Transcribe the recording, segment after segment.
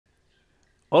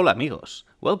Hola amigos,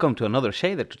 welcome to another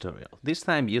shader tutorial, this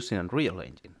time using Unreal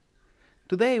Engine.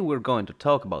 Today we're going to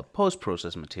talk about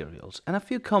post-process materials and a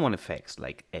few common effects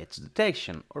like edge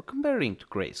detection or comparing to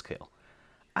Grayscale.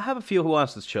 I have a few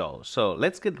ones to show, so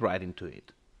let's get right into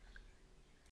it.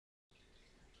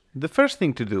 The first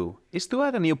thing to do is to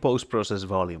add a new post-process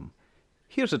volume.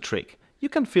 Here's a trick, you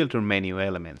can filter menu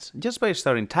elements just by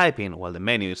starting typing while the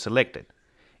menu is selected.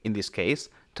 In this case,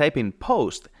 typing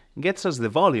post gets us the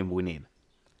volume we need.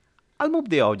 I'll move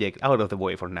the object out of the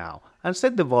way for now and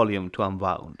set the volume to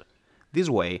unbound.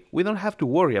 This way, we don't have to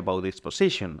worry about its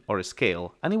position or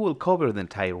scale and it will cover the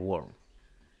entire world.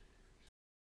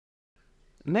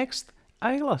 Next,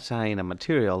 I'll assign a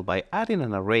material by adding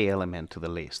an array element to the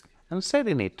list and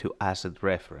setting it to asset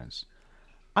reference.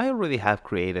 I already have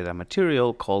created a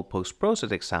material called post-process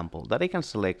example that I can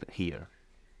select here.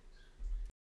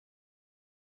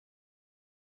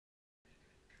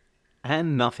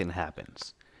 And nothing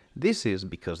happens. This is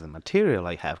because the material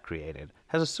I have created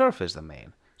has a surface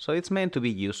domain, so it's meant to be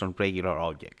used on regular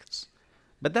objects.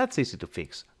 But that's easy to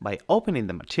fix by opening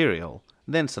the material,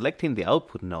 then selecting the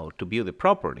output node to view the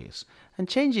properties, and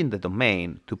changing the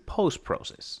domain to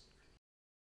post-process.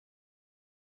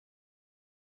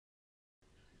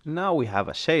 Now we have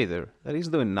a shader that is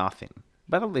doing nothing,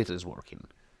 but at least it's working.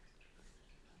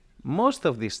 Most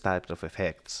of these types of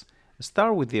effects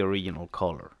start with the original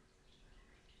color.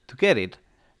 To get it,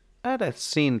 add a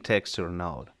scene texture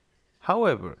node.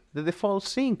 However, the default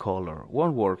scene color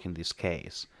won't work in this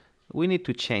case. We need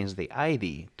to change the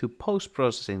ID to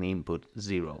post-processing input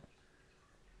 0.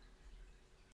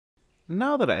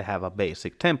 Now that I have a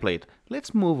basic template,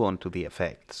 let's move on to the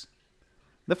effects.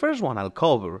 The first one I'll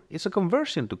cover is a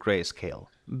conversion to Grayscale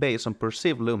based on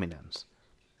perceived luminance.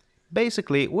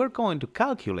 Basically, we're going to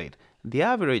calculate the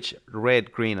average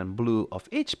red, green and blue of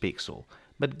each pixel,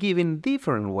 but giving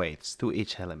different weights to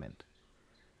each element.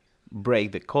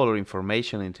 Break the color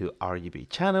information into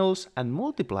RGB channels and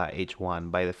multiply each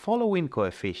one by the following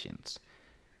coefficients: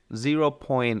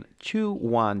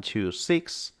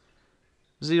 0.2126,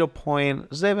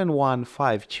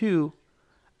 0.7152,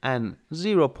 and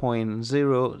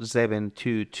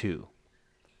 0.0722.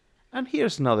 And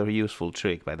here's another useful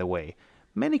trick, by the way.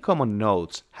 Many common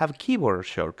nodes have keyboard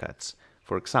shortcuts.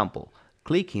 For example,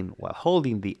 clicking while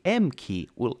holding the M key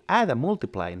will add a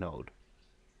multiply node.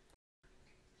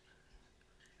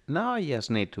 Now I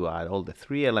just need to add all the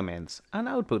three elements and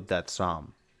output that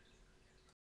sum.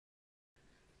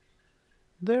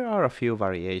 There are a few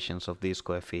variations of these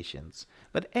coefficients,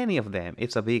 but any of them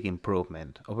is a big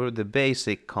improvement over the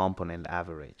basic component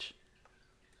average.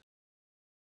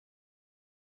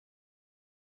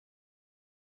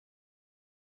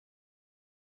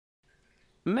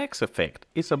 Next effect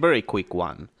is a very quick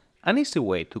one. An easy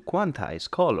way to quantize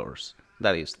colors,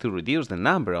 that is, to reduce the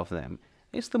number of them,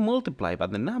 is to multiply by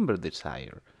the number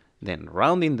desired, then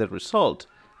rounding the result,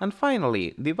 and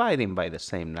finally dividing by the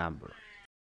same number.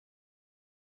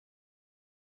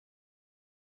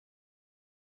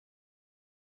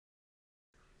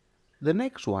 The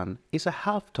next one is a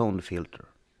halftone filter.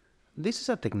 This is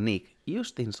a technique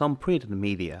used in some printed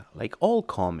media like old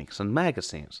comics and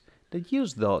magazines that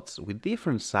use dots with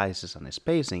different sizes and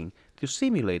spacing to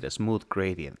simulate smooth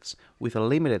gradients with a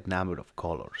limited number of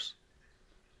colors.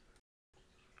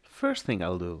 First thing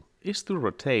I'll do is to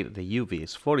rotate the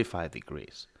UVs 45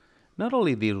 degrees. Not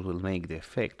only this will make the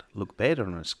effect look better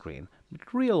on screen,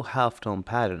 but real halftone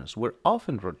patterns were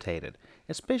often rotated,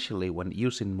 especially when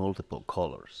using multiple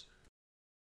colors.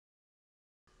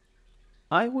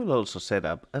 I will also set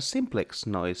up a simplex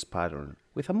noise pattern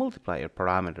with a multiplier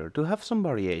parameter to have some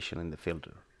variation in the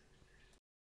filter.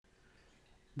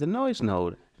 The noise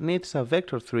node needs a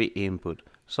vector 3 input,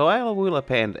 so I will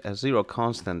append a 0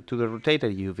 constant to the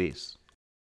rotated UVs.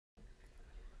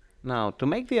 Now, to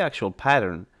make the actual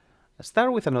pattern,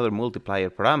 start with another multiplier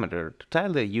parameter to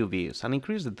tile the UVs and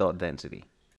increase the dot density.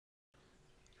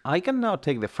 I can now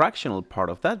take the fractional part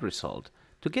of that result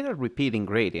to get a repeating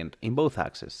gradient in both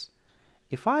axes.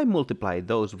 If I multiply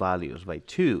those values by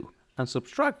 2 and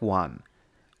subtract 1,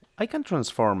 I can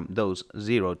transform those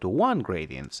 0 to 1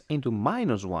 gradients into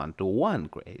 -1 to 1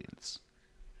 gradients.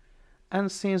 And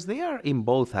since they are in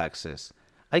both axes,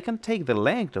 I can take the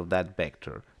length of that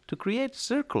vector to create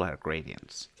circular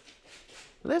gradients.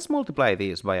 Let's multiply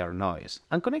this by our noise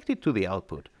and connect it to the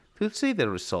output to see the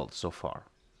results so far.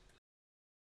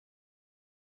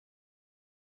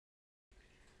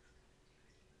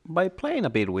 By playing a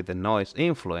bit with the noise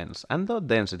influence and dot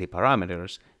density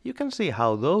parameters, you can see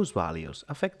how those values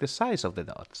affect the size of the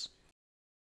dots.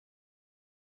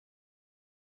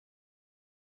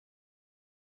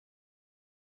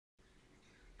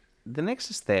 The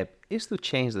next step is to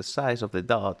change the size of the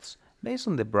dots based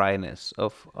on the brightness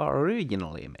of our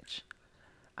original image.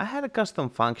 I had a custom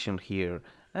function here,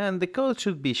 and the code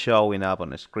should be showing up on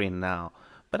the screen now,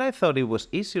 but I thought it was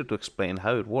easier to explain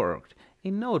how it worked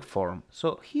in node form,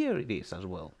 so here it is as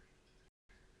well.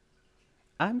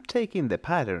 I'm taking the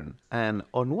pattern and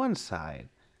on one side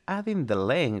adding the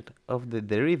length of the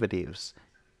derivatives,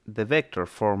 the vector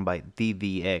formed by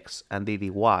ddx and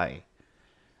ddy.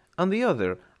 On the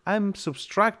other, I'm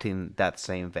subtracting that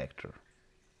same vector.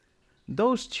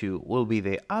 Those two will be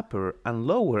the upper and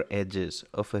lower edges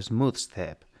of a smooth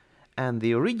step, and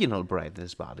the original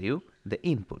brightness value, the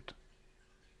input.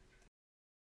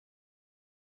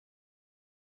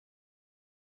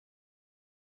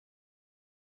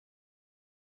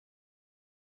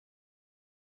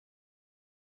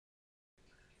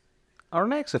 Our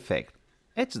next effect,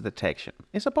 edge detection,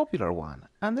 is a popular one,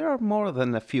 and there are more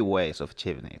than a few ways of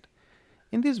achieving it.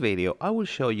 In this video, I will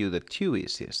show you the two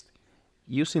easiest,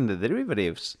 using the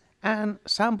derivatives and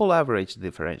sample average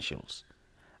differentials.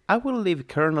 I will leave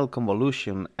kernel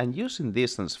convolution and using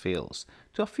distance fields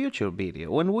to a future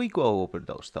video when we go over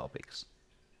those topics.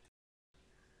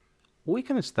 We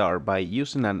can start by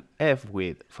using an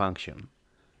fwidth function.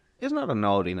 It's not a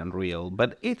node in Unreal,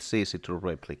 but it's easy to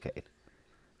replicate.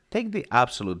 Take the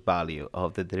absolute value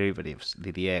of the derivatives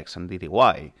ddx and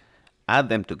ddy, add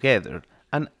them together,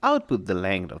 and output the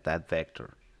length of that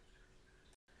vector.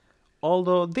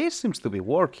 Although this seems to be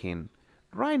working,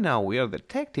 right now we are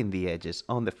detecting the edges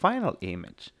on the final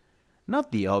image,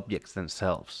 not the objects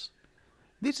themselves.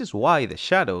 This is why the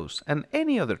shadows and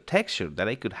any other texture that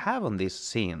I could have on this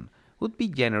scene would be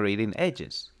generating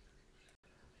edges.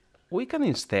 We can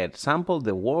instead sample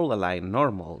the world aligned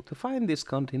normal to find these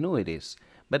continuities,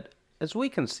 but as we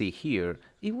can see here,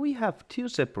 if we have two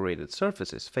separated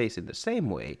surfaces facing the same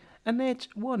way, an edge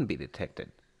won't be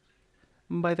detected.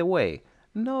 By the way,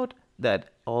 note that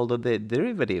although the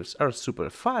derivatives are super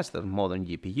fast on modern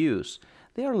GPUs,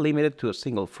 they are limited to a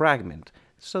single fragment,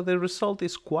 so the result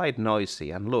is quite noisy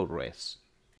and low res.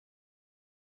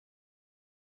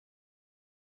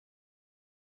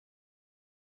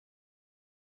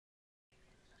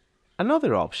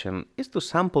 Another option is to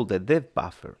sample the depth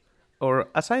buffer, or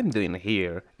as I'm doing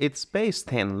here, its base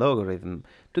 10 logarithm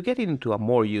to get it into a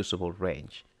more usable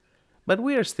range. But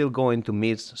we are still going to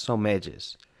miss some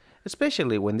edges,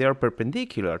 especially when they are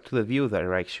perpendicular to the view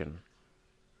direction.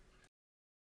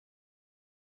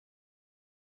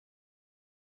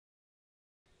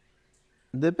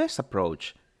 The best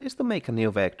approach is to make a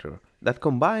new vector that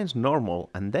combines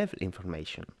normal and depth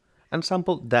information, and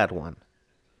sample that one.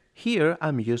 Here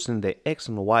I'm using the x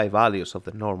and y values of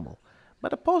the normal,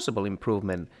 but a possible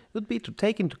improvement would be to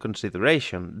take into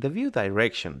consideration the view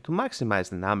direction to maximize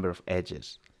the number of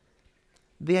edges.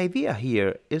 The idea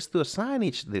here is to assign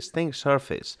each distinct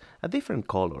surface a different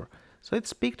color, so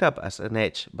it's picked up as an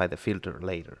edge by the filter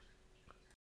later.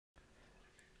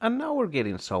 And now we're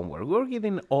getting somewhere, we're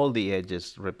getting all the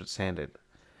edges represented.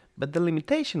 But the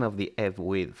limitation of the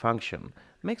fwidth function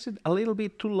makes it a little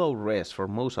bit too low res for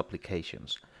most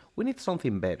applications. We need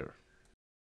something better.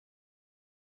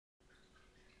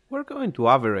 We're going to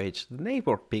average the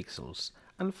neighbor pixels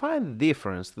and find the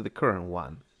difference to the current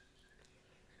one.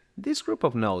 This group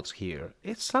of nodes here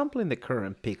is sampling the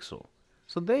current pixel,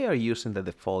 so they are using the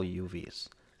default UVs.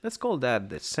 Let's call that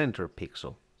the center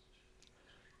pixel.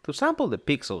 To sample the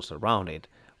pixels around it,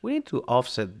 we need to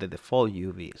offset the default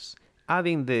UVs,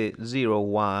 adding the 0,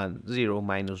 1, 0,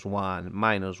 minus 1,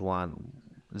 minus 1,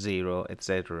 0,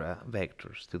 etc.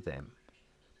 vectors to them.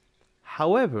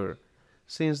 However,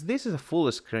 since this is a full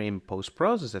screen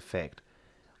post-process effect,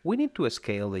 we need to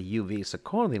scale the UVs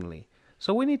accordingly,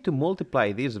 so we need to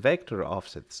multiply these vector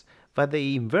offsets by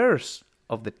the inverse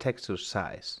of the texture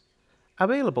size,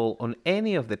 available on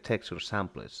any of the texture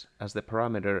samplers as the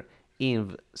parameter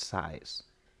inv size.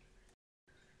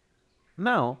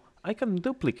 Now I can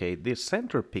duplicate this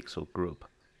center pixel group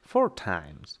 4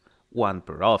 times, one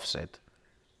per offset,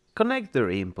 connect their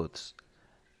inputs,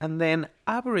 and then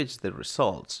average the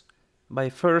results by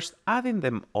first adding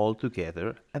them all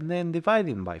together and then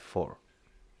dividing by 4.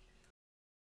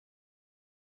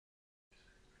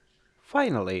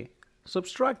 Finally,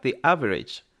 subtract the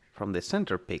average from the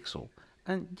center pixel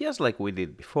and, just like we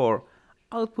did before,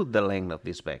 output the length of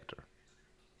this vector.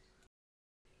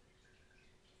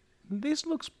 This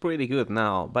looks pretty good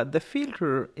now, but the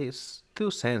filter is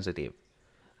too sensitive.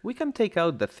 We can take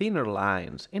out the thinner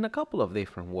lines in a couple of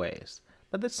different ways,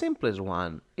 but the simplest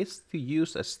one is to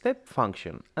use a step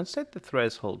function and set the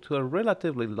threshold to a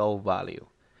relatively low value.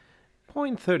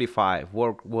 0.35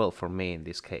 worked well for me in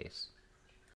this case.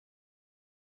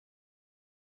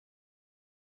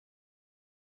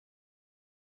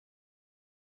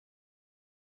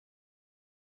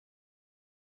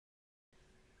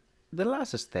 The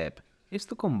last step is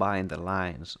to combine the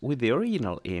lines with the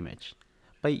original image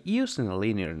by using a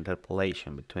linear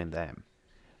interpolation between them,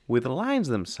 with the lines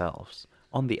themselves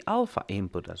on the alpha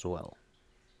input as well.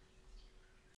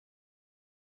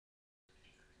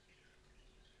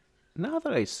 Now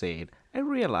that I see it, I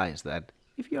realize that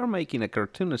if you are making a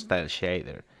cartoon-style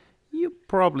shader, you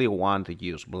probably want to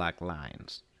use black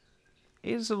lines.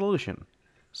 Its solution: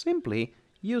 simply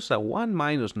use a 1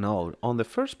 minus node on the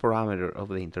first parameter of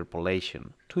the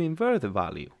interpolation to invert the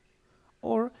value.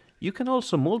 Or you can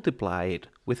also multiply it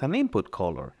with an input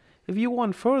color if you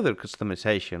want further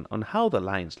customization on how the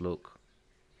lines look.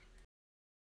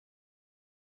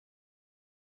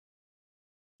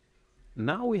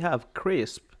 Now we have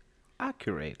crisp,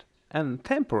 accurate, and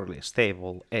temporally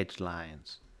stable edge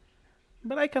lines.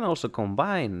 But I can also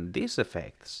combine these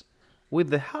effects with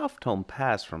the halftone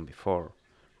pass from before,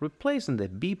 replacing the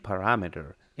B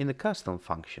parameter in the custom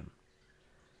function.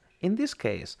 In this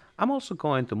case, I'm also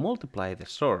going to multiply the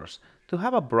source to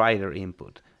have a brighter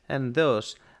input and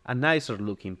thus a nicer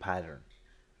looking pattern.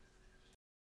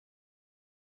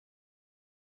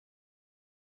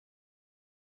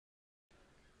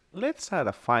 Let's add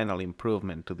a final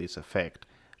improvement to this effect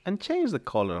and change the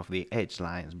color of the edge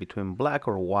lines between black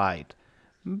or white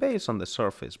based on the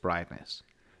surface brightness.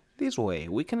 This way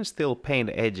we can still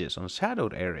paint edges on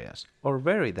shadowed areas or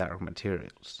very dark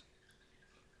materials.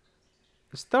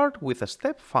 Start with a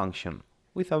step function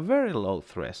with a very low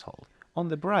threshold on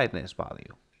the brightness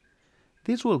value.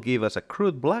 This will give us a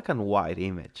crude black and white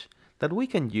image that we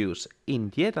can use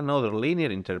in yet another linear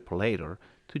interpolator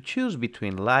to choose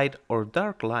between light or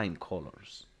dark line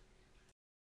colors.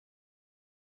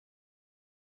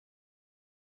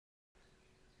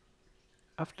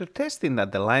 After testing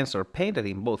that the lines are painted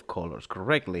in both colors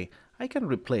correctly, I can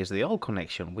replace the old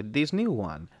connection with this new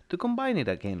one to combine it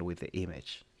again with the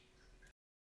image.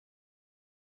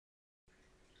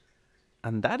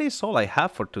 And that is all I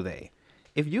have for today.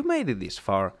 If you made it this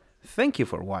far, thank you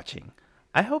for watching.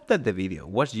 I hope that the video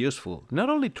was useful not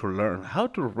only to learn how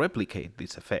to replicate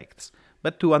these effects,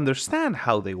 but to understand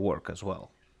how they work as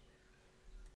well.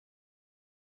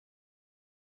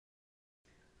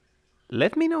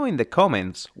 Let me know in the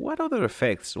comments what other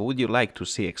effects would you like to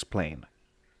see explained.